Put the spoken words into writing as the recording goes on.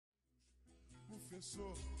Professor,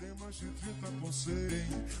 tem mais de 30 com 100,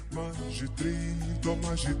 mais de 30,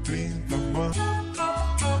 mais de 30, mais.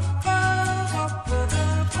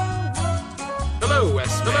 Hello,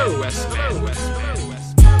 West. Hello, West. Hello, West. Hello, West.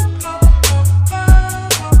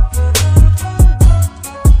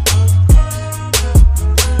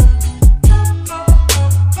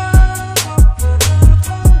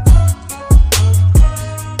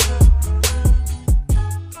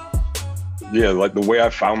 Yeah, like the way I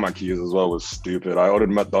found my keys as well was stupid. I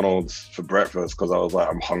ordered McDonald's for breakfast because I was like,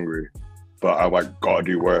 I'm hungry, but I like gotta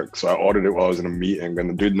do work. So I ordered it while I was in a meeting, and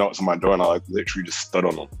the dude knocks on my door, and I like literally just stood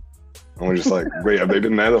on him. And we're just like, wait, have they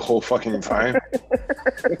been there the whole fucking time?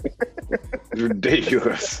 It's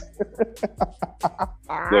ridiculous.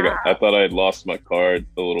 Look, I thought I had lost my card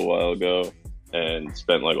a little while ago and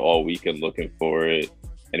spent like all weekend looking for it.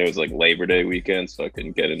 And it was like Labor Day weekend, so I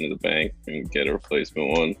couldn't get into the bank and get a replacement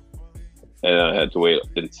one. And I had to wait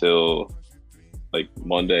until like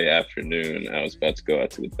Monday afternoon. I was about to go out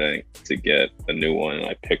to the bank to get a new one. And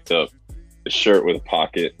I picked up a shirt with a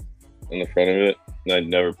pocket in the front of it. And I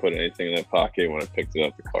never put anything in that pocket. When I picked it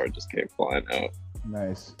up, the card just came flying out.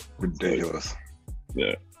 Nice. Ridiculous.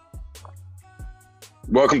 Yeah.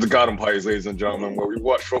 Welcome to Garden Parties, ladies and gentlemen, where we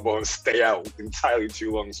watch football and stay out entirely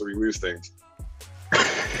too long so we lose things.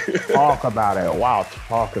 Talk about it. Wow,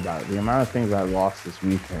 talk about it. The amount of things I lost this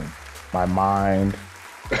weekend. My mind.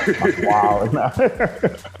 Wow.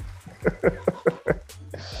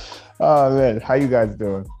 Oh, man. How you guys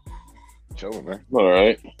doing? Chilling, man. All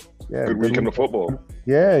right. Yeah, Good weekend of football.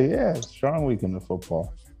 Yeah. Strong weekend of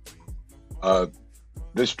football.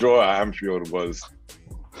 This draw at Anfield was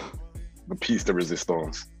the piece de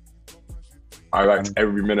resistance. I liked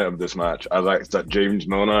every minute of this match. I liked that James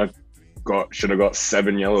Milner should have got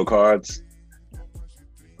 7 yellow cards.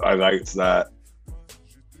 I liked that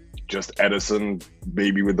just Edison,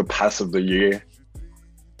 maybe with the pass of the year.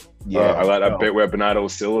 Yeah, I like that bit where Bernardo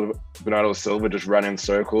Silva just ran in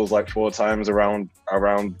circles like 4 times around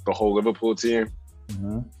the whole Liverpool team.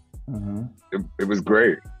 It was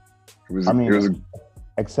great. It was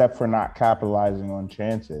except for not capitalizing on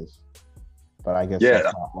chances. But I guess that's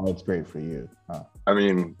not why it's great for you. Huh? I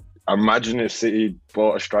mean, imagine if City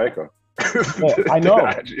bought a striker. Yeah, I know.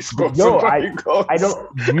 Yo, I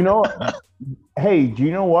don't. Hey, do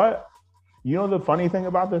you know what? You know the funny thing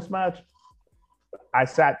about this match? I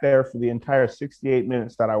sat there for the entire 68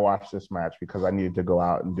 minutes that I watched this match because I needed to go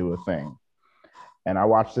out and do a thing. And I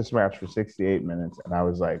watched this match for 68 minutes, and I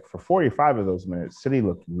was like, for 45 of those minutes, City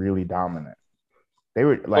looked really dominant. They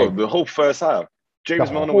were like the whole first half. James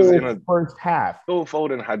Milner was in a first half. Phil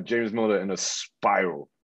Foden had James Milner in a spiral.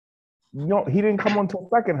 No, he didn't come on until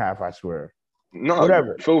second half, I swear. No,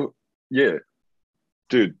 whatever.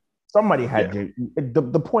 Dude. Somebody had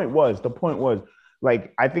the point was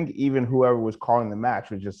like, I think even whoever was calling the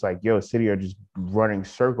match was just like, yo, City are just running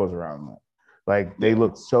circles around them. Like, they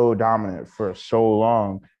looked so dominant for so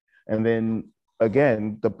long. And then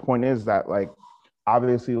again, the point is that, like,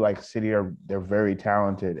 obviously, like, City they're very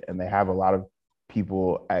talented and they have a lot of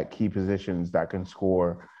people at key positions that can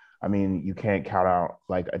score. I mean, you can't count out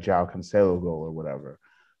like a João Cancelo goal or whatever.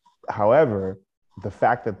 However, the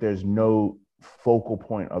fact that there's no focal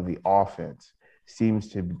point of the offense seems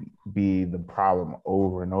to be the problem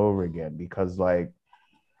over and over again, because, like,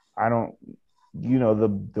 the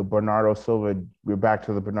Bernardo Silva, we're back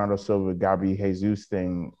to the Bernardo Silva, Gabi Jesus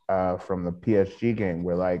thing from the PSG game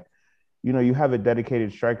where, like, you have a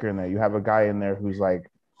dedicated striker in there. You have a guy in there who's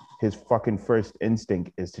like, his fucking first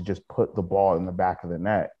instinct is to just put the ball in the back of the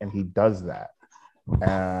net, and he does that.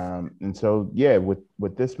 And so, yeah,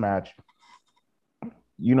 with this match,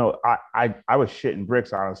 I was shitting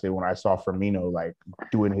bricks, honestly, when I saw Firmino, like,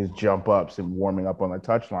 doing his jump ups and warming up on the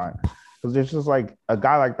touchline. Because there's just, like, a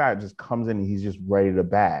guy like that just comes in and he's just ready to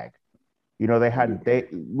bag.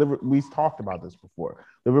 We've talked about this before.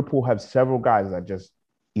 Liverpool have several guys that just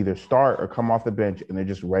either start or come off the bench and they're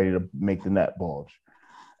just ready to make the net bulge.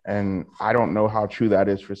 And I don't know how true that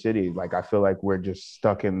is for City. Like, I feel like we're just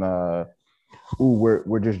stuck in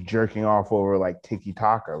we're just jerking off over, like,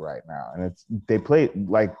 tiki-taka right now. And they play,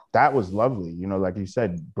 like, that was lovely. Like you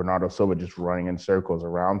said, Bernardo Silva just running in circles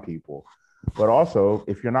around people. But also,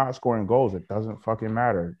 if you're not scoring goals, it doesn't fucking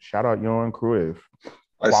matter. Shout out Johan Cruyff.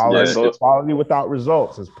 Quality without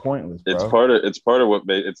results is pointless, bro. It's part of what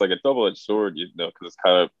it's like a double-edged sword, because it's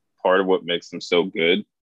kind of part of what makes them so good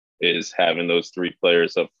is having those 3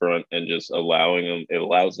 players up front and just allowing them. It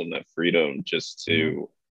allows them that freedom just to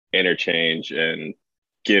interchange and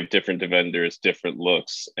give different defenders different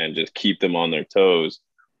looks and just keep them on their toes.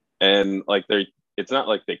 And, like, it's not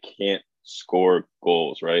like they can't score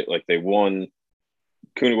goals, right? Like, they won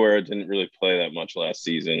Kun Aguero didn't really play that much last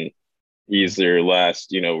season. He's their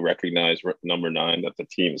last, recognized number 9 that the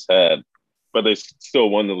team's had. But they still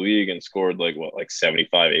won the league and scored like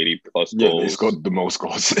 75, 80 plus goals. Yeah, they scored the most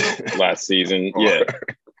goals last season. Yeah.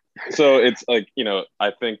 So it's like,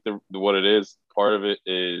 I think what it is, part of it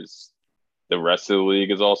is the rest of the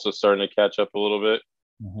league is also starting to catch up a little bit.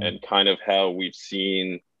 Mm-hmm. And kind of how we've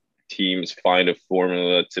seen teams find a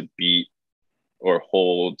formula to beat or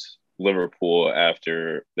hold Liverpool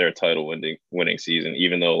after their title winning season,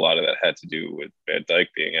 even though a lot of that had to do with Van Dijk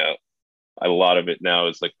being out. A lot of it now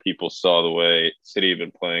is like people saw the way City have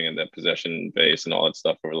been playing in that possession base and all that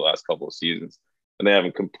stuff over the last couple of seasons. And they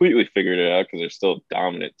haven't completely figured it out because they're still a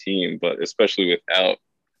dominant team, but especially without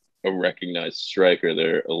a recognized striker,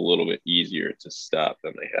 they're a little bit easier to stop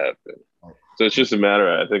than they have been. So it's just a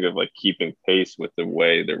matter, I think, of like keeping pace with the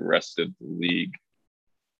way the rest of the league,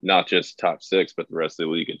 not just top 6, but the rest of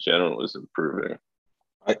the league in general is improving.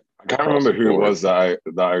 I can't remember who it was that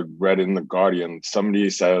I read in The Guardian.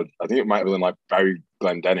 Somebody said, I think it might have been like Barry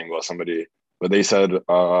Glendenning or somebody, but they said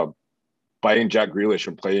buying Jack Grealish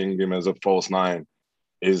and playing him as a false 9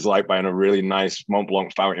 is like buying a really nice Mont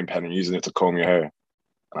Blanc fountain pen and using it to comb your hair.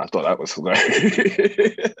 And I thought that was hilarious.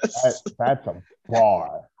 That's a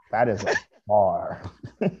bar. That is a bar.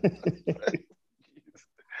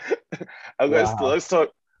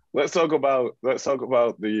 Let's talk about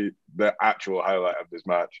the actual highlight of this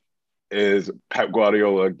match is Pep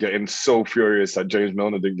Guardiola getting so furious that James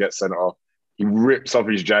Milner didn't get sent off. He rips off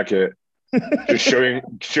his jacket, just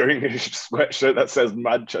showing his sweatshirt that says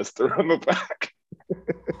Manchester on the back.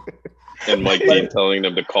 And Mike Dean telling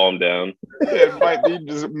them to calm down. Yeah, Mike Dean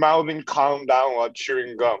just mouthing calm down while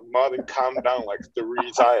chewing gum. Mouthing calm down like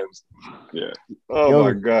 3 times. Yeah. Oh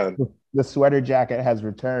my God. The sweater jacket has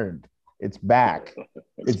returned. It's back.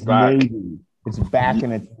 It's back. navy. It's back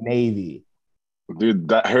and it's navy. Dude,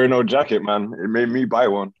 that Herno jacket, man. It made me buy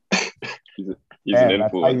one. He's an influencer.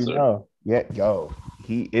 That's how you know. Yeah, yo.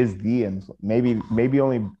 He is the influencer. Maybe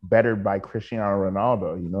only bettered by Cristiano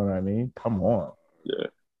Ronaldo. You know what I mean? Come on. Yeah.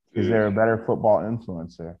 Is there a better football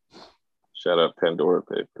influencer? Shout out Pandora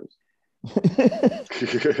Papers.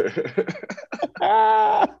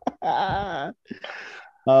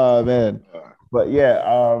 Oh man. But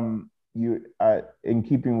yeah, in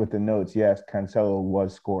keeping with the notes, yes, Cancelo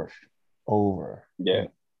was scorched over. Yeah.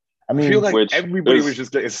 I mean, I feel like everybody was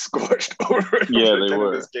just getting scorched over. Yeah, they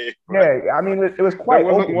were. This game, right? Yeah, I mean, it was quite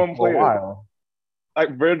open one for a while.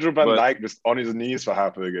 Like Virgil van Dijk just on his knees for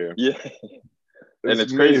half of the game. Yeah. And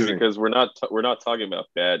it's crazy because we're not talking about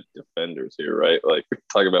bad defenders here, right? Like we're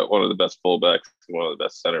talking about one of the best fullbacks, one of the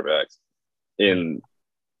best center backs in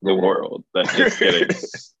the world that's just getting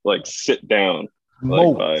like sit down.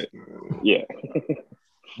 Moat. Yeah.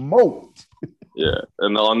 Moat. Yeah.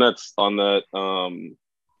 And on that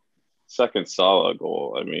second Salah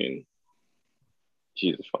goal, I mean,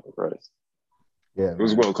 Jesus fucking Christ. Yeah, it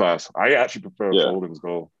was world class. I actually prefer Foden's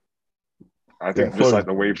goal. I think just like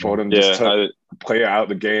the way Foden just took the player out of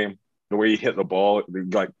the game, the way he hit the ball,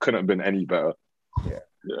 it like couldn't have been any better.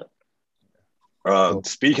 Yeah.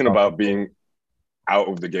 Speaking about being out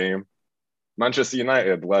of the game, Manchester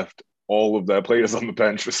United left all of their players on the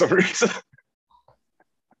bench for some reason.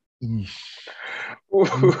 If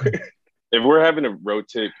we're having to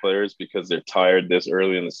rotate players because they're tired this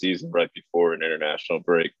early in the season, right before an international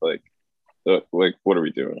break, like what are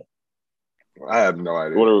we doing? I have no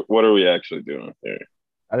idea. What are we actually doing here?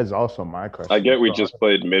 That is also my question. I get we just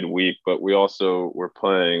played midweek, but we also were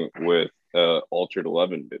playing with altered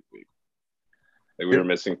 11 midweek. Like we were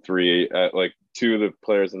missing 3. Like 2 of the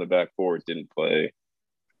players in the back 4 didn't play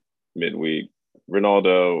midweek.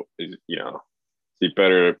 Ronaldo is, is he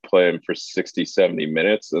better play him for 60, 70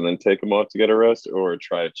 minutes and then take him off to get a rest, or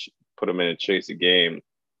try to put him in and chase a game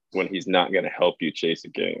when he's not going to help you chase a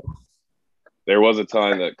game? There was a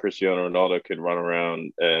time that Cristiano Ronaldo could run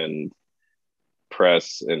around and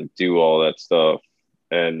press and do all that stuff.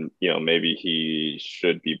 And, maybe he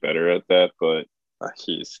should be better at that, but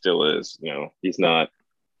he still is, he's not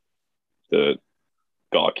the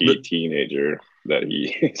gawky teenager that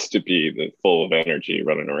he used to be, the full of energy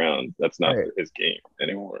running around. That's not his game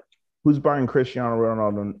anymore. Who's buying Cristiano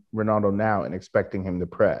Ronaldo now and expecting him to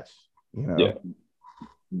press? Yeah.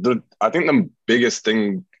 I think the biggest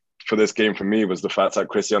thing for this game for me was the fact that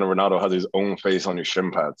Cristiano Ronaldo has his own face on his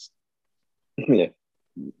shin pads. Yeah.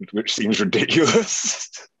 Which seems ridiculous.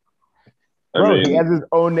 Bro, he has his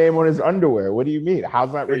own name on his underwear. What do you mean?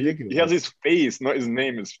 How's that ridiculous? He has his face, not his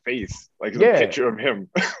name, his face. Like, it's a picture of him.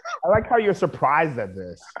 I like how you're surprised at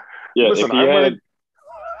this. Yeah, listen,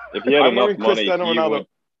 if he had enough money, Cristiano Ronaldo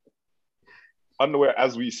underwear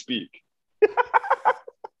as we speak.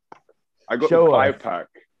 I got Show the us. 5-pack.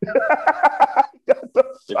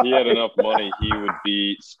 If he had enough money, he would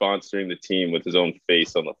be sponsoring the team with his own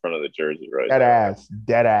face on the front of the jersey right Dead now. ass.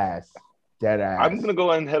 Dead ass. Dead ass. I'm gonna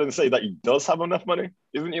go ahead and say that he does have enough money.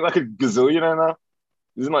 Isn't he like a gazillionaire now?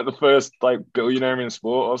 Isn't like the first like billionaire in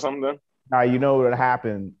sport or something? Now you know what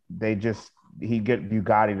happened. He get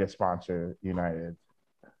Bugatti to sponsor United.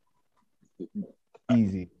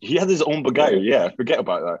 Easy. He has his own Bugatti. Yeah, forget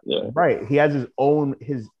about that. Yeah, Right. He has his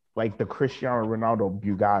like the Cristiano Ronaldo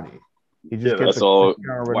Bugatti. He just Yeah, gets that's the all-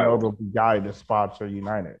 Cristiano Ronaldo Bugatti to sponsor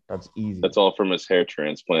United. That's easy. that's all from his hair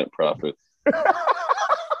transplant profit.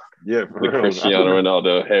 Yeah, The for real. Cristiano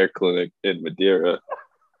Ronaldo hair clinic in Madeira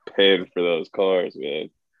paying for those cars, man.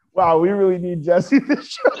 Wow, we really need Jesse this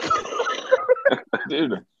show.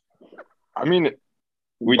 Dude. I mean,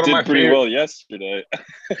 We one of my did pretty favorite- well yesterday.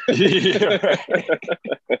 Yeah,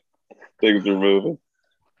 right. Things are moving.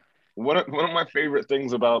 One of my favorite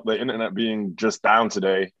things about the internet being just down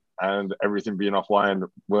today and everything being offline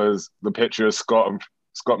was the picture of Scott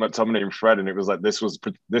McTominay and Fred, and it was like this was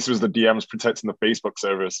the DMs protecting the Facebook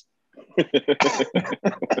service,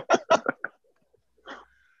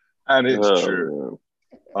 and it's Oh, true.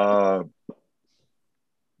 man.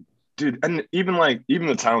 Dude, and even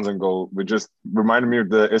the Townsend goal would just reminded me of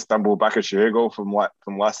the Istanbul Başakşehir goal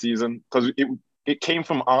from last season because it came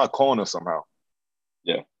from our corner somehow.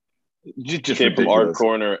 Yeah. Just Came from our ridiculous.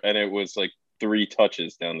 corner, and it was like 3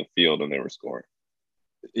 touches down the field, and they were scoring.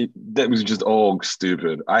 That was just all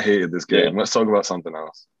stupid. I hated this game. Yeah. Let's talk about something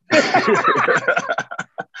else.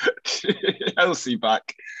 Chelsea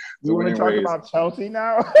back. You want to winning talk ways. about Chelsea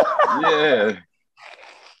now? Yeah.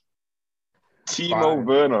 Timo Fine.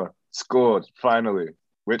 Werner scored finally,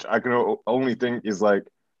 which I can only think is like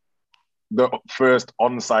the first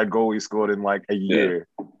onside goal he scored in like a year.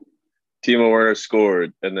 Timo Werner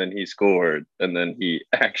scored, and then he scored, and then he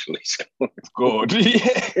actually scored. Scored.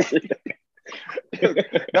 Yeah.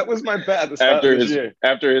 That was my bet at the start After of this his, year.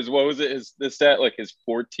 after his, what was it? The stat, like his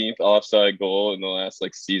 14th offside goal in the last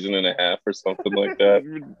like season and a half or something like that.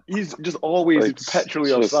 He's just always Like, perpetually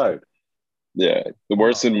just- offside. Yeah, the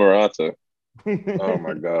worse than Morata. Oh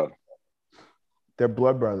my god. Their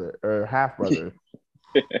blood brother or half brother.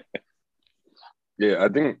 Yeah, I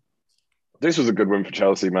think this was a good win for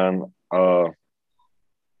Chelsea, man.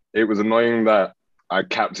 It was annoying that I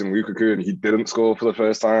captained Lukaku and he didn't score for the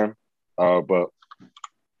first time. But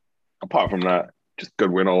apart from that, just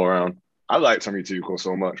good win all around. I like Tommy Tuchel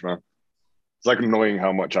so much, man. It's like annoying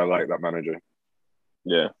how much I like that manager.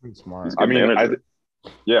 Yeah, Smart. He's I good mean, manager.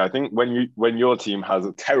 I think when your team has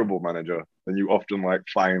a terrible manager, then you often like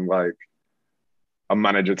find like a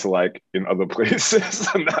manager to like in other places,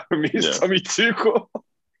 and that for me is Yeah. Tommy Tuchel.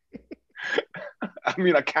 I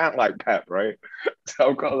mean, I can't like Pep, right? So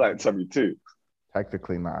I've got to like Tommy too.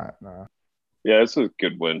 Technically not. No. Yeah, it's a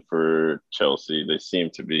good win for Chelsea. They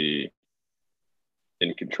seem to be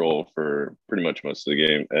in control for pretty much most of the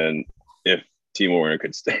game. And if Timo Werner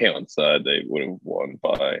could stay on side, they would have won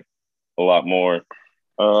by a lot more.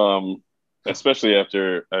 Especially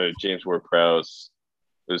after James Ward-Prowse.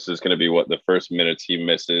 This is going to be the first minutes he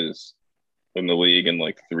misses in the league in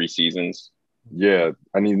like 3 seasons. Yeah,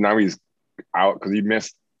 and now he's out because he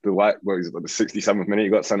missed the 67th minute. He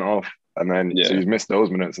got sent off, and then so he's missed those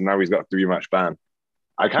minutes, and now he's got a 3-match ban.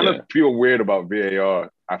 I kind of feel weird about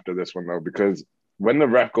VAR after this one though, because when the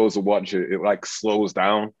ref goes to watch it, it like slows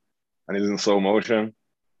down and is in slow motion,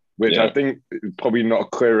 which I think is probably not a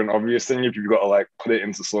clear and obvious thing if you've got to like put it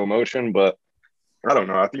into slow motion. But I don't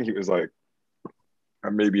know. I think it was like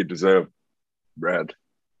maybe a deserved red.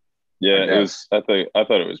 Yeah, it was. I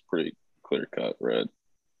thought it was pretty clear cut red.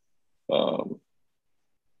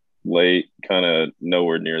 Late, kind of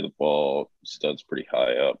nowhere near the ball, studs pretty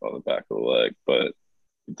high up on the back of the leg. But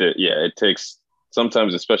it takes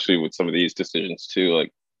sometimes, especially with some of these decisions too.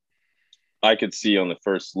 Like I could see on the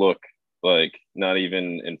first look, like not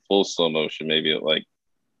even in full slow motion, maybe at like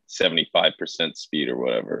 75% speed or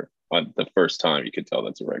whatever. On the first time, you could tell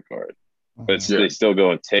that's a red card. But they still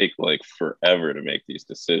go and take like forever to make these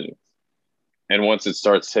decisions. And once it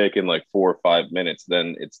starts taking like 4 or 5 minutes,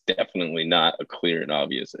 then it's definitely not a clear and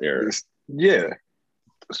obvious error. Yeah,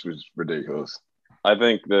 this was ridiculous. I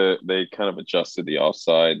think they kind of adjusted the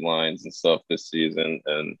offside lines and stuff this season,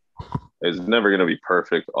 and it's never going to be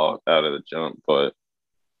perfect out of the jump, but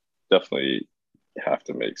definitely have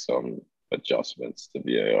to make some adjustments to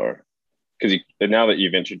VAR. Because now that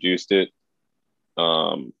you've introduced it,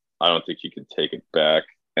 I don't think you can take it back.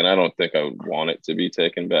 And I don't think I would want it to be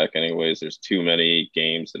taken back anyways. There's too many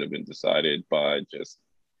games that have been decided by just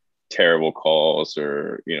terrible calls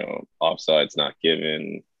or, offsides not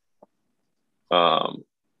given.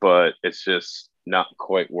 but it's just not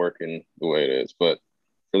quite working the way it is. But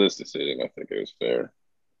for this decision, I think it was fair.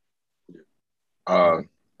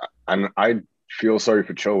 And I feel sorry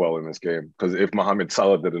for Chilwell in this game because if Mohamed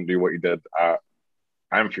Salah didn't do what he did at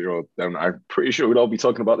Anfield, then I'm pretty sure we'd all be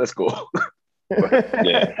talking about this goal.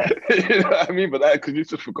 Yeah. You know what I mean? But that because you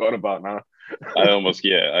just forgot about now.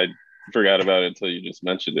 I forgot about it until you just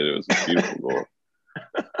mentioned it. It was a beautiful goal.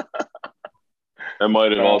 I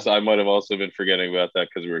might have also been forgetting about that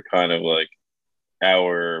because we were kind of like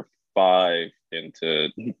hour 5 into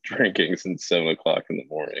drinking since 7 o'clock in the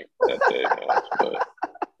morning that day. But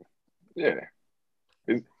yeah,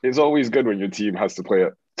 it's always good when your team has to play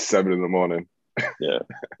at 7 in the morning. Yeah,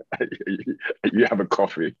 you have a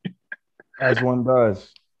coffee, as one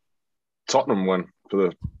does. Tottenham won for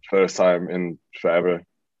the first time in forever.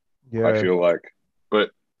 Yeah, I feel like,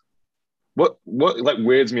 but what like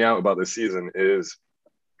weirds me out about this season is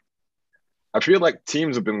I feel like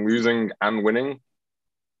teams have been losing and winning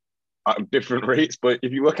at different rates. But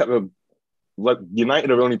if you look at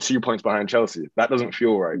United are only 2 points behind Chelsea. That doesn't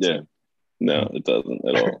feel right. Yeah, no, it doesn't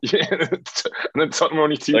at all. Yeah, and then Tottenham are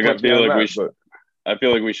only 2 like points behind that. I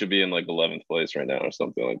feel like we should be in like 11th place right now or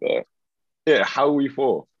something like that. Yeah, how are we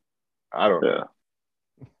 4th? I don't know.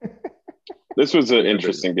 This was an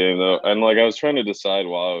interesting game though, and like I was trying to decide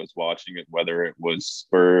while I was watching it whether it was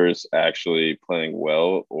Spurs actually playing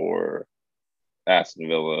well or Aston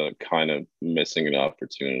Villa kind of missing an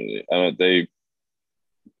opportunity.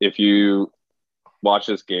 If you watch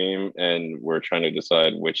this game and we're trying to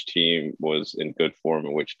decide which team was in good form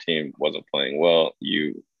and which team wasn't playing well,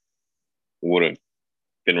 you would have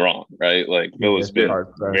been wrong, right? Like Villa's been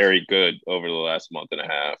very good over the last month and a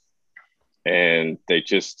half, and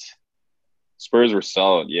Spurs were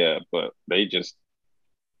solid, yeah, but they just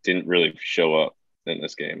didn't really show up in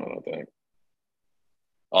this game, I don't think.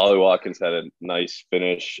 Ollie Watkins had a nice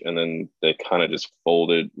finish, and then they kind of just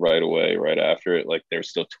folded right away, right after it. Like,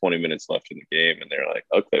 there's still 20 minutes left in the game, and they're like,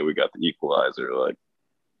 okay, we got the equalizer, like,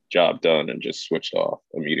 job done, and just switched off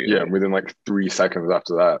immediately. Yeah, within like 3 seconds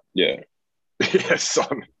after that. Yeah. Yeah,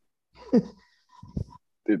 son.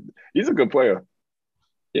 Dude, he's a good player.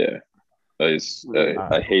 Yeah. I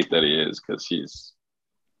hate that he is because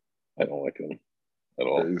I don't like him at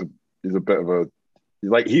all. He's a bit of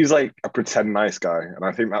he's like a pretend nice guy, and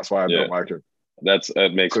I think that's why I don't like him. That's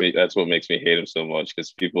what makes me hate him so much,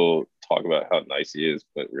 because people talk about how nice he is,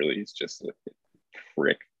 but really he's just a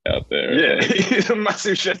prick out there. Yeah, like, he's a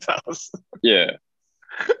massive shithouse. Yeah,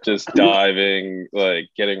 just diving, like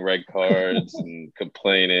getting red cards and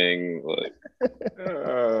complaining, like.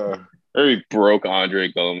 He broke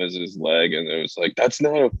Andre Gomez's leg, and it was like, that's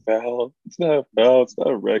not a foul. It's not a foul. It's not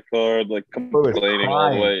a red card. Like, complaining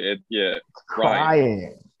all the way.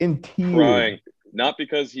 Crying in tears. Crying. Not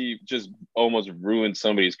because he just almost ruined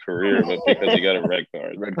somebody's career, but because he got a red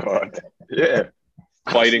card. Red card. Yeah.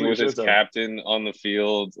 Fighting with his captain on the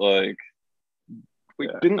field. Like, who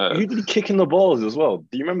did he kick in the balls as well?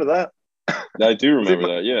 Do you remember that? I do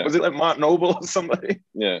remember that, yeah. Was it like Mark Noble or somebody?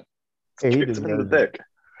 Yeah. He kicked him in the dick.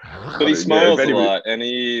 But he smiles a lot, and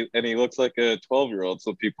he looks like a 12-year-old,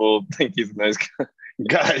 so people think he's a nice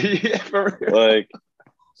guy. Yeah, for real. Like,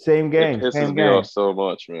 same game. It pisses me off so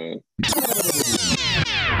much, man.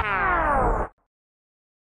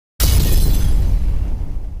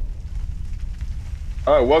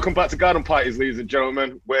 All right, welcome back to Garden Parties, ladies and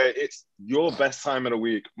gentlemen, where it's your best time of the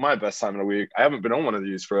week, my best time of the week. I haven't been on one of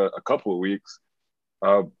these for a couple of weeks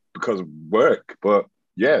because of work, but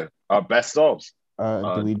yeah, our best ofs.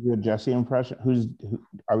 Do we do a Jesse impression?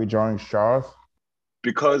 Are we drawing straws?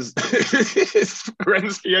 Because it's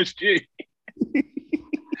Rennes PSG.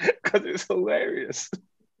 Because it's hilarious.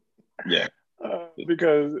 Yeah.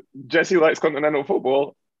 Because Jesse likes continental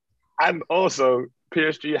football, and also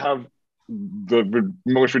PSG have the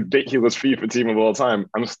most ridiculous FIFA team of all time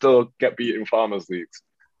and still get beat in Farmers Leagues.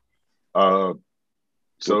 So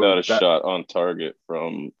without a shot on target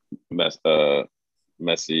from Messi,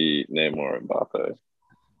 Neymar, Mbappe.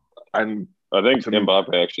 And I think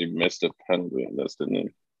Mbappe actually missed a penalty in this, didn't he?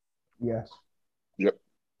 Yes. Yep.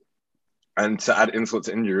 And to add insult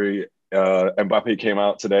to injury, Mbappe came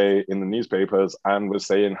out today in the newspapers and was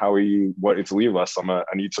saying how he wanted to leave last summer,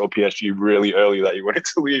 and he told PSG really early that he wanted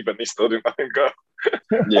to leave, and they still didn't let him go.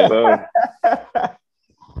 Yeah. So,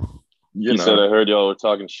 he said, I heard y'all were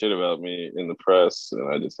talking shit about me in the press,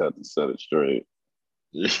 and I just had to set it straight.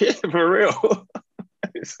 Yeah, for real.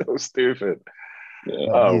 It's so stupid. Yeah.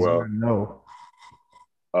 Oh, well. No.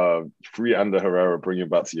 Free Ander Herrera, bring him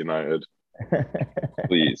back to United.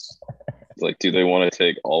 Please. Like, do they want to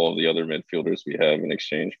take all of the other midfielders we have in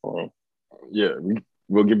exchange for him? Yeah,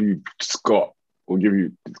 we'll give you Scott We'll give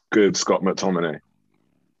you good Scott McTominay.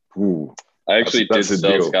 Ooh, I actually that's did a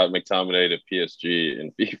sell deal. Scott McTominay to PSG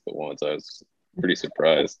in FIFA once. I was pretty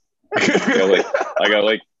surprised. I got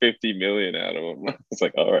like 50 million out of him. It's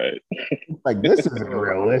like, all right. Like, this isn't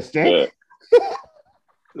realistic.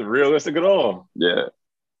 Realistic at all. Yeah.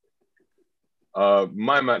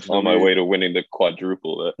 My match On my way to winning the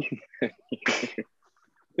quadruple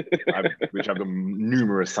which I've done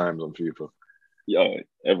numerous times on FIFA. Yeah,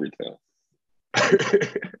 every time.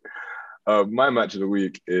 My match of the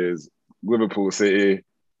week is Liverpool City,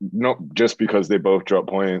 not just because they both drop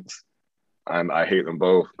points and I hate them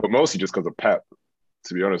both, but mostly just because of Pep,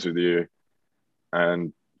 to be honest with you.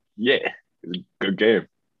 And yeah, it's a good game.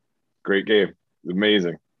 Great game. It was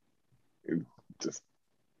amazing.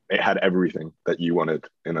 It had everything that you wanted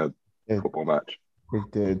in a football match.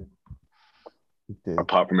 It did.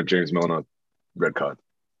 Apart from a James Milner red card.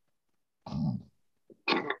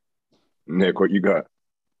 Nick, what you got?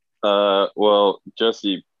 Well,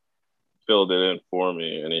 Jesse filled it in for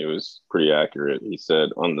me, and he was pretty accurate. He said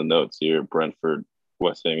on the notes here, Brentford,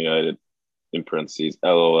 West Ham United, in parentheses,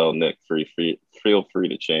 LOL, Nick, feel free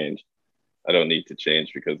to change. I don't need to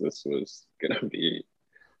change because this was going to be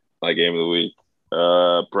my game of the week.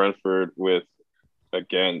 Brentford with,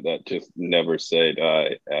 again, that just never say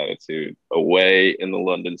die attitude. Away in the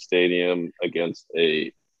London Stadium against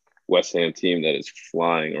a West Ham team that is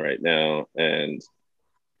flying right now and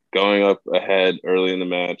going up ahead early in the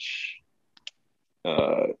match,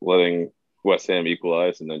 letting West Ham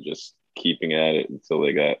equalize and then just keeping at it until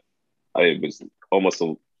they got, it was almost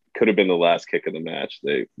could have been the last kick of the match.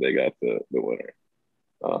 They got the winner.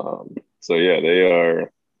 So yeah, they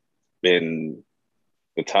are in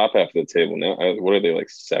the top half of the table now. What are they, like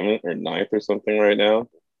 7th or 9th or something right now?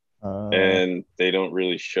 And they don't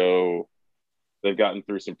really show. They've gotten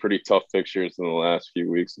through some pretty tough fixtures in the last few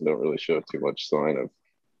weeks and don't really show too much sign of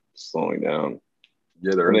slowing down.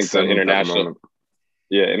 Yeah, they're in the international.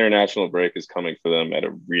 Yeah, international break is coming for them at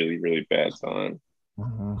a really, really bad time.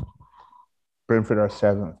 Mm-hmm. Brentford are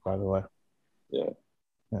 7th, by the way. Yeah.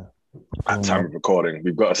 At time of recording.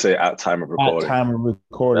 We've got to say at time of recording. At time of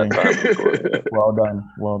recording. Yeah.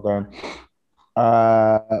 Well done.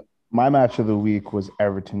 My match of the week was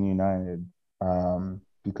Everton United,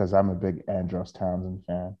 because I'm a big Andros Townsend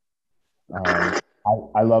fan.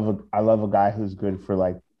 I love a guy who's good for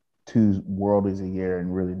like 2 worldies a year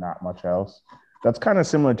and really not much else. That's kind of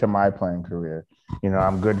similar to my playing career. You know,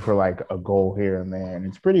 I'm good for like a goal here and there, and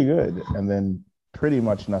it's pretty good. And then pretty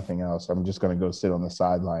much nothing else. I'm just gonna go sit on the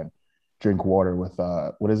sideline, drink water with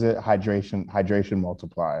what is it? Hydration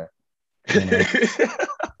multiplier. You know?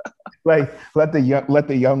 Like let the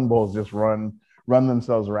young bulls just run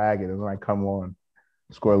themselves ragged, and then I come on,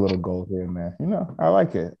 score a little goal here and there. You know, I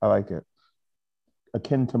like it.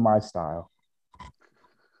 Akin to my style.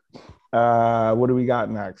 What do we got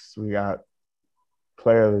next? We got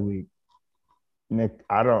player of the week. Nick,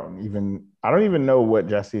 I don't even know what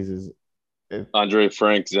Jesse's is. Andre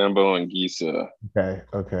Frank, Zambo, and Gisa.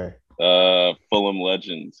 Okay. Fulham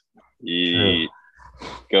legend. He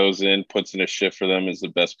goes in, puts in a shift for them, is the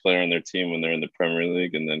best player on their team when they're in the Premier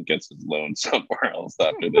League, and then gets his loan somewhere else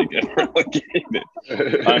after they get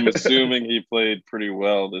relegated. I'm assuming he played pretty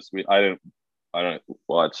well this week. I don't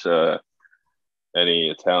watch any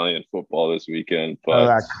Italian football this weekend, but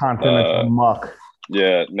that continental muck.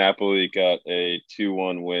 Yeah, Napoli got a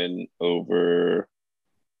 2-1 win over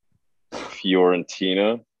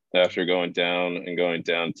Fiorentina after going down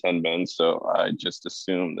 10 men. So I just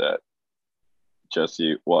assumed that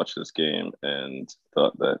Jesse watched this game and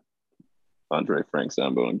thought that Andre Frank,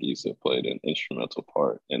 Zambo, and Gisa played an instrumental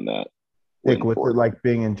part in that. Nick, what's it like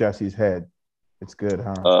being in Jesse's head? It's good,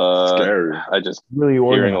 huh? Scary. I just really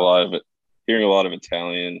hearing a lot of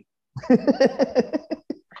Italian.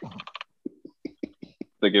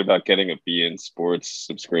 Thinking about getting a beIN Sports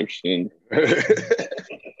subscription.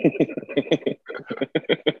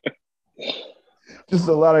 Just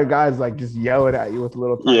a lot of guys like just yelling at you with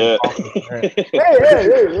little tiny hey.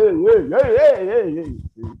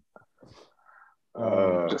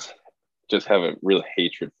 Just have a real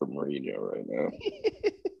hatred for Mourinho right now.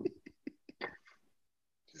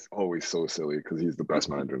 He's always so silly because he's the best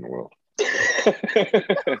manager in the world.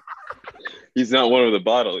 He's not one with a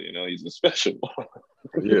bottle, you know. He's a special one.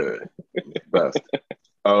 Yeah, best.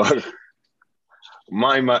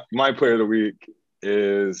 My player of the week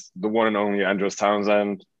is the one and only Andros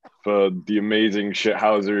Townsend for the amazing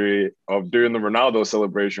shithousery of doing the Ronaldo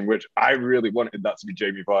celebration, which I really wanted that to be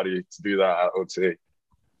Jamie Vardy to do that at OT.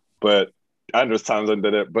 But Andros Townsend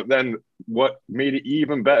did it. But then what made it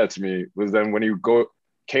even better to me was then when he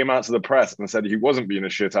came out to the press and said he wasn't being a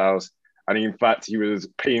shithouse And in fact, he was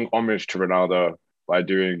paying homage to Ronaldo by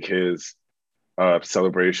doing his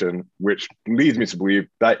celebration, which leads me to believe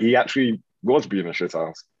that he actually was being a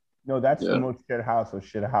shithouse. No, that's Yeah. the most shit house of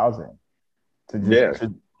shit housing. To just Yeah.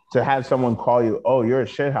 to have someone call you, oh, you're a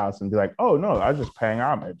shit house, and be like, oh no, I was just paying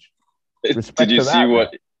homage. Respect Did you to see that,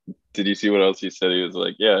 what? Did you see what else he said? He was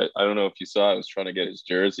like, "Yeah, I don't know if you saw. I was trying to get his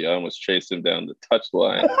jersey. I almost chased him down the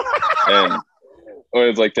touchline, and I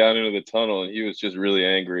was like down into the tunnel, and he was just really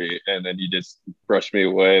angry. And then he just brushed me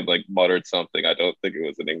away, and, like muttered something. I don't think it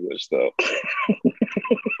was in English though.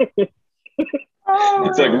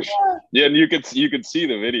 It's like, yeah, and you could see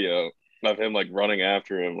the video of him like running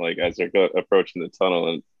after him, like as they're approaching the tunnel,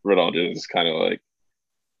 and Ronaldo is kind of like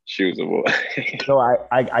shoes away. No,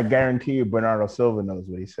 I guarantee you, Bernardo Silva knows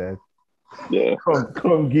what he said. Yeah.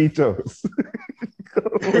 Conguitos.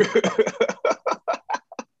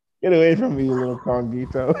 Get away from me, you little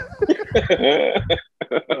conguito.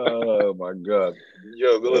 Oh my god.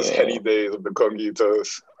 Yo, those heady days of the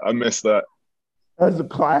Conguitos. I miss that. That's a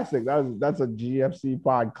classic. That's a GFC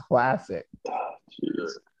pod classic.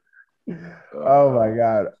 Jeez. Oh my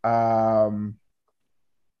god.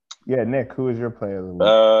 Yeah, Nick, who is your player of the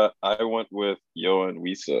week? I went with Yohan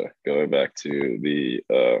Wissa, going back to the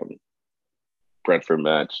Brentford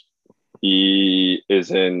match. He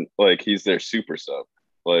is in, like, he's their super sub.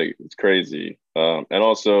 Like, it's crazy. And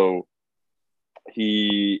also,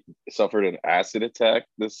 he suffered an acid attack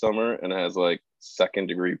this summer and has, like,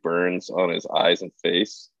 second-degree burns on his eyes and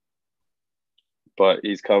face. But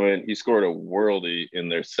he scored a worldie in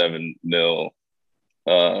their 7-0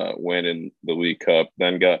 win in the League Cup,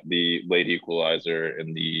 then got the late equalizer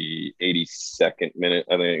in the 82nd minute,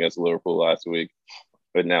 I think, against Liverpool last week,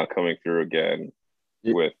 but now coming through again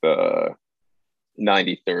with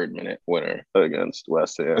 93rd minute winner against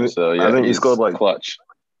West Ham. So yeah, I think he scored like clutch.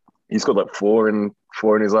 He scored like four in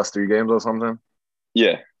his last 3 games or something.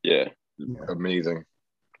 Yeah. Amazing.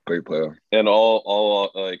 Great player. And all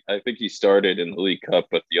like, I think he started in the League Cup,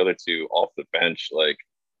 but the other 2 off the bench, like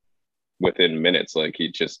within minutes, like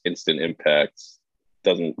he just instant impacts,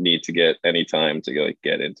 doesn't need to get any time to like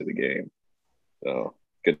get into the game. So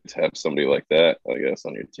good to have somebody like that, I guess,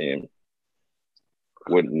 on your team.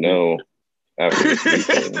 Wouldn't know after this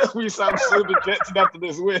weekend. We sound so dejected after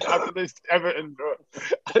this win, after this Everton draw.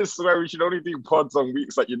 I swear we should only do pods on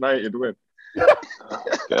weeks that United win.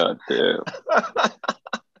 God damn.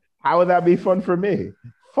 How would that be fun for me?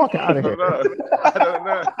 Fuck out of here. I don't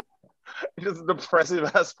know. Just a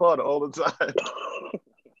depressive ass pod all the time.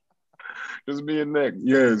 Just me and Nick.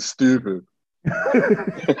 Yeah, it's stupid.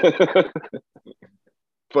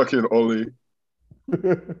 Fucking Ollie.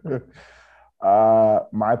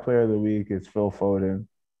 My player of the week is Phil Foden.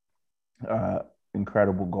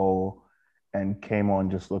 Incredible goal, and came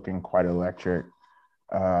on just looking quite electric.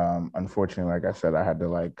 Unfortunately, like I said, I had to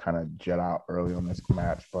like kind of jet out early on this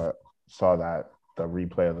match, but saw that the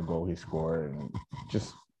replay of the goal he scored, and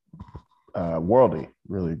just worldy,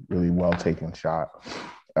 really, really well taken shot.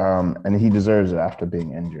 And he deserves it after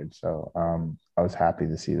being injured. So I was happy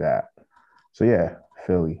to see that. So yeah,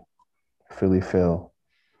 Philly Phil.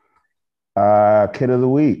 Kid of the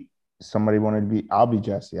week. Somebody wanted to be. I'll be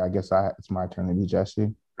Jesse. I guess it's my turn to be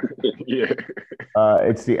Jesse. Yeah.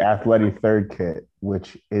 It's the Athletic third kit,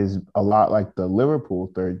 which is a lot like the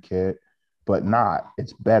Liverpool third kit, but not.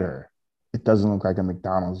 It's better. It doesn't look like a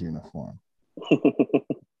McDonald's uniform.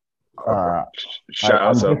 Shout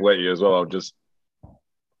out to Atleti as well. Just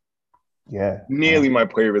yeah, nearly my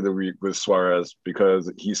player of the week was Suarez,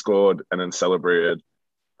 because he scored and then celebrated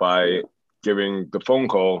by giving the phone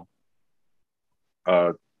call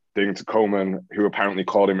thing to Coleman, who apparently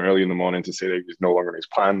called him early in the morning to say that he was no longer in his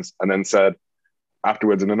plans, and then said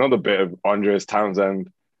afterwards in another bit of Andres Townsend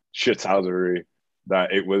shithousery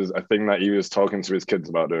that it was a thing that he was talking to his kids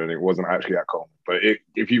about doing. It wasn't actually at Coleman. But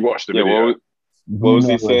if you watch the video... What was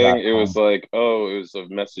he saying? It was like, it was a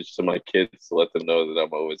message to my kids to let them know that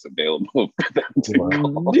I'm always available for them to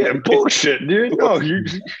call. Yeah, bullshit, dude. No,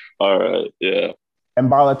 all right, yeah. And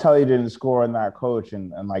Balotelli didn't score on that coach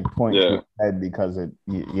and like point to his head because it.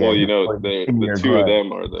 Yeah, well, you know, the two of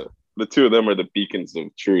them are the two of them are the beacons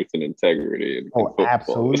of truth and integrity. In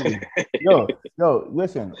absolutely. Yo,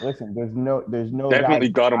 listen. There's no definitely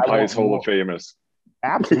got him by his Hall of Famous.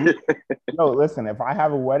 Absolutely. No, listen, if I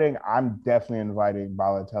have a wedding, I'm definitely inviting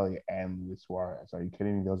Balotelli and Luis Suarez. Are you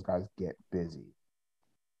kidding me? Those guys get busy.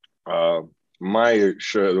 My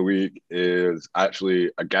shirt of the week is actually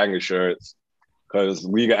a gang of shirts, because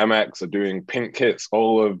Liga MX are doing pink kits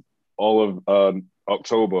all of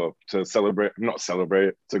October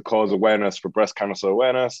to cause awareness for breast cancer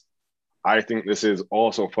awareness. I think this is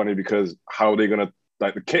also funny because how are they going to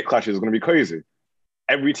Like the kit clashes is going to be crazy.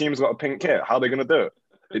 Every team's got a pink kit. How are they going to do it?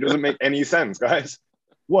 It doesn't make any sense, guys.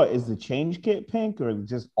 What is the change kit pink or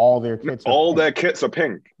just all their kits? All their kits are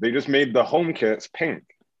pink. They just made the home kits pink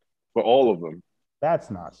for all of them. That's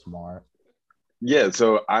not smart. Yeah,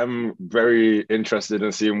 so I'm very interested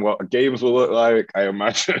in seeing what games will look like. I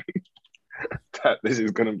imagine that this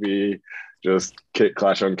is going to be just kit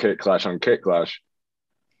clash on kit clash on kit clash.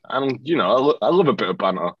 And, you know, I love a bit of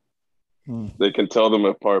banter. They can tell them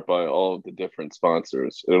apart by all of the different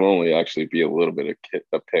sponsors. It'll only actually be a little bit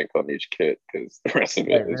of pink on each kit because the rest of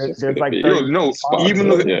it is just like no. Even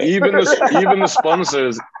the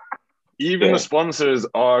sponsors, the sponsors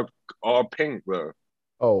are pink though.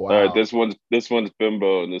 Oh wow! All right, this one's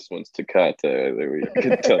Bimbo and this one's Tecate. There we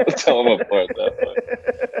can tell them apart that way.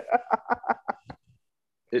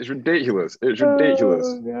 It's ridiculous. It's ridiculous.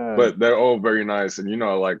 Oh, but they're all very nice, and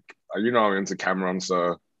I'm into Cameron,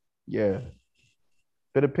 so yeah,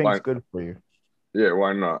 bit of pink's good for you. Yeah,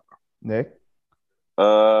 why not? Nick?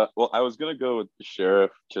 Well, I was gonna go with the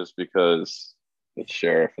sheriff just because it's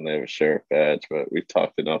sheriff and they have a sheriff badge, but we've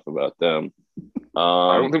talked enough about them.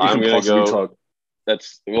 I don't think we can possibly talk.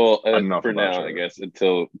 That's for now, I guess,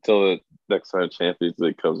 until the next time Champions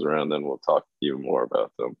League comes around, then we'll talk even more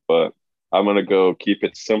about them. But I'm gonna go keep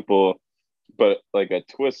it simple, but like a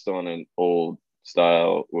twist on an old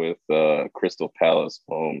style with Crystal Palace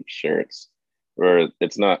home shirts, where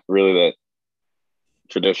it's not really that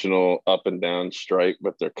traditional up and down stripe,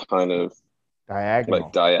 but they're kind of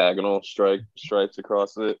diagonal stripes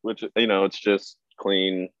across it, which it's just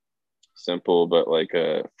clean, simple, but like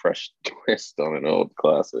a fresh twist on an old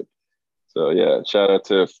classic. So yeah, shout out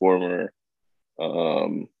to former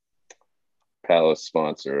Palace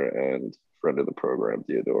sponsor and friend of the program,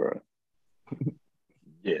 Diodora.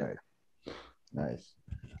 Yeah. Nice.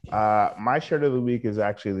 My shirt of the week is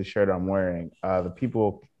actually the shirt I'm wearing. The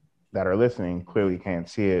people that are listening clearly can't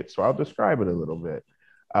see it, so I'll describe it a little bit.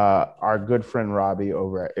 Our good friend Robbie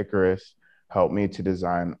over at Icarus helped me to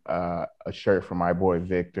design a shirt for my boy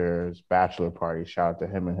Victor's bachelor party. Shout out to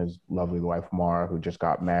him and his lovely wife Mara, who just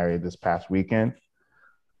got married this past weekend.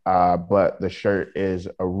 But the shirt is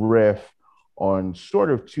a riff on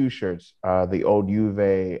sort of two shirts. The old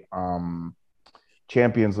Juve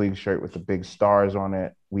Champions League shirt with the big stars on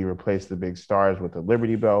it. We replaced the big stars with the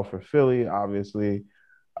Liberty Bell for Philly, obviously.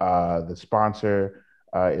 The sponsor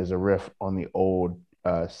is a riff on the old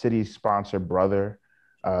City sponsor, Brother.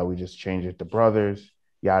 We just changed it to Brothers,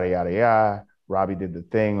 yada, yada, yada. Robbie did the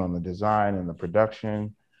thing on the design and the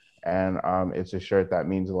production. And it's a shirt that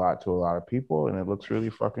means a lot to a lot of people. And it looks really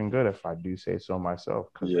fucking good, if I do say so myself.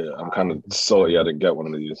 Yeah, I'm kind of salty I didn't get one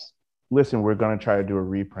of these. Listen, we're going to try to do a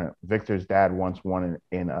reprint. Victor's dad wants one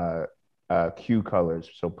in Q colors,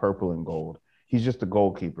 so purple and gold. He's just a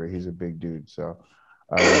goalkeeper. He's a big dude. So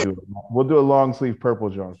we'll do a long sleeve purple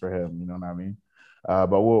joint for him. You know what I mean?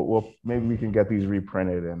 But we'll maybe we can get these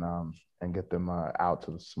reprinted and get them out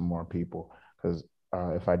to some more people, because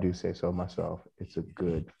if I do say so myself, it's a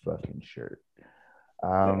good fucking shirt.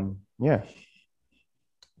 Yeah.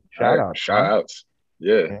 Shout outs.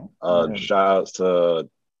 Yeah. Shout outs to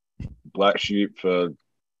Black Sheep for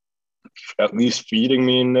at least feeding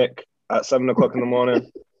me and Nick at 7 o'clock in the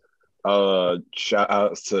morning. Shout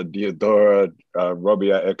outs to Diodora,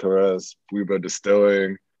 Robbie at Icarus, Weber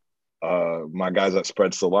Distilling, my guys at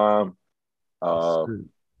Spread Salam,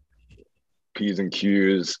 P's and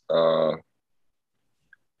Q's. Shout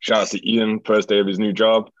out to Ian, first day of his new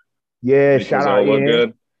job. Yeah, shout out Ian.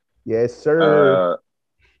 Good. Yes, sir.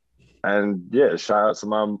 And yeah, shout out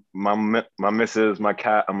to my missus, my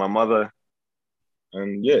cat, and my mother.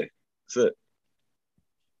 And yeah, that's it.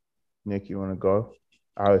 Nick, you want to go?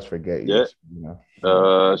 I always forget you.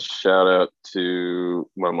 Yeah. Shout out to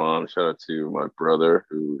my mom. Shout out to my brother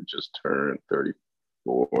who just turned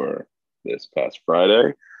 34 this past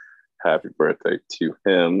Friday. Happy birthday to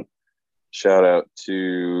him. Shout out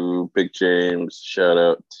to Big James. Shout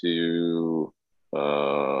out to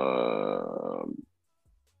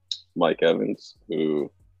Mike Evans, who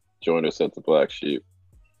joined us at the Black Sheep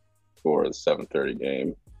for the 7:30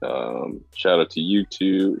 game. Shout out to you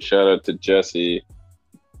two. Shout out to Jesse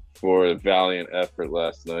for a valiant effort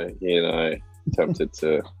last night. He and I attempted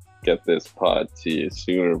to get this pod to you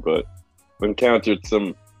sooner, but encountered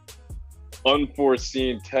some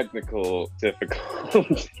unforeseen technical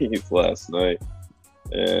difficulties last night.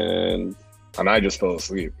 And I just fell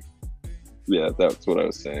asleep. Yeah, that's what I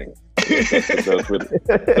was saying. Those were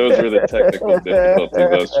the technical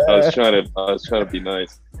difficulties. I was trying to be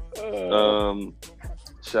nice.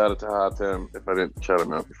 Shout out to Hatem if I didn't shout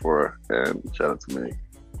him out before, and shout out to me.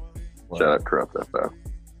 Word. Shout out Corrupt FM.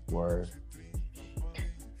 Word.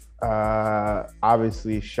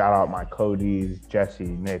 Obviously, shout out my Cody's, Jesse,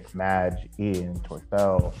 Nick, Madge, Ian,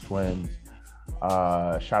 Tortel, Swims.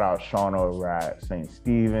 Shout out Sean over at St.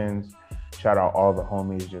 Stephen's. Shout out all the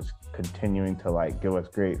homies just continuing to like give us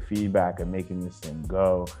great feedback and making this thing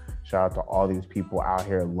go. Shout out to all these people out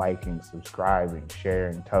here liking, subscribing,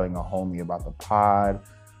 sharing, telling a homie about the pod.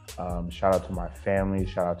 Shout out to my family.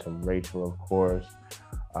 Shout out to Rachel, of course.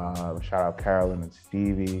 Shout out Carolyn and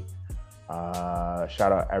Stevie.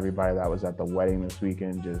 Shout out everybody that was at the wedding this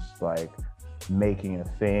weekend, just like making a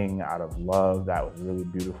thing out of love. That was really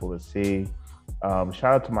beautiful to see. Shout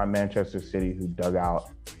out to my Manchester City who dug out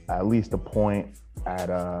at least a point at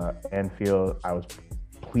Anfield. I was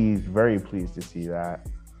very pleased to see that.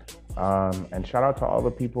 And shout out to all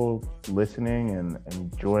the people listening and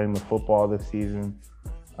enjoying the football this season.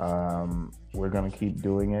 We're going to keep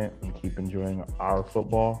doing it and keep enjoying our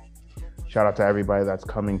football. Shout out to everybody that's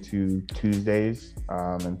coming to Tuesdays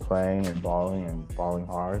and playing and balling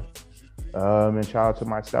hard. And shout out to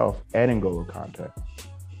myself and N'Golo Kante.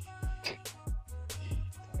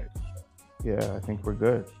 Yeah, I think we're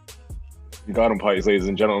good. You got them, Pikes, ladies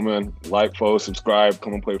and gentlemen. Like, follow, subscribe,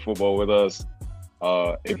 come and play football with us.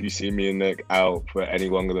 If you see me and Nick out for any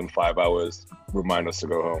longer than 5 hours, remind us to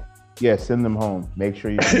go home. Yeah, send them home. Make sure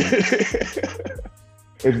you.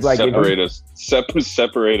 It's like separate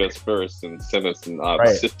us first and send us in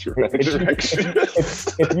opposite direction.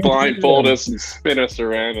 Blindfold us and spin us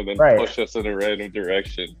around and then push us in a random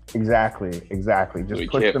direction. Exactly. Just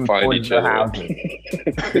push them find towards each the other. houses.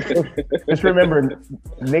 Just remember,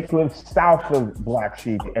 Nick lives south of Black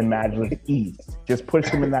Sheep and Madge lives east. Just push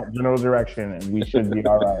them in that general direction and we should be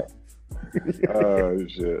all right. Oh,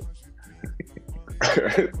 shit. All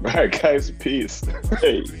right, guys, peace.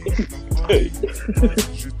 Hey.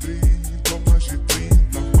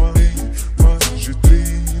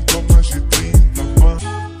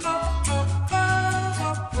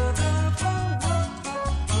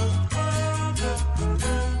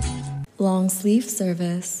 Long sleeve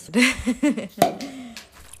service.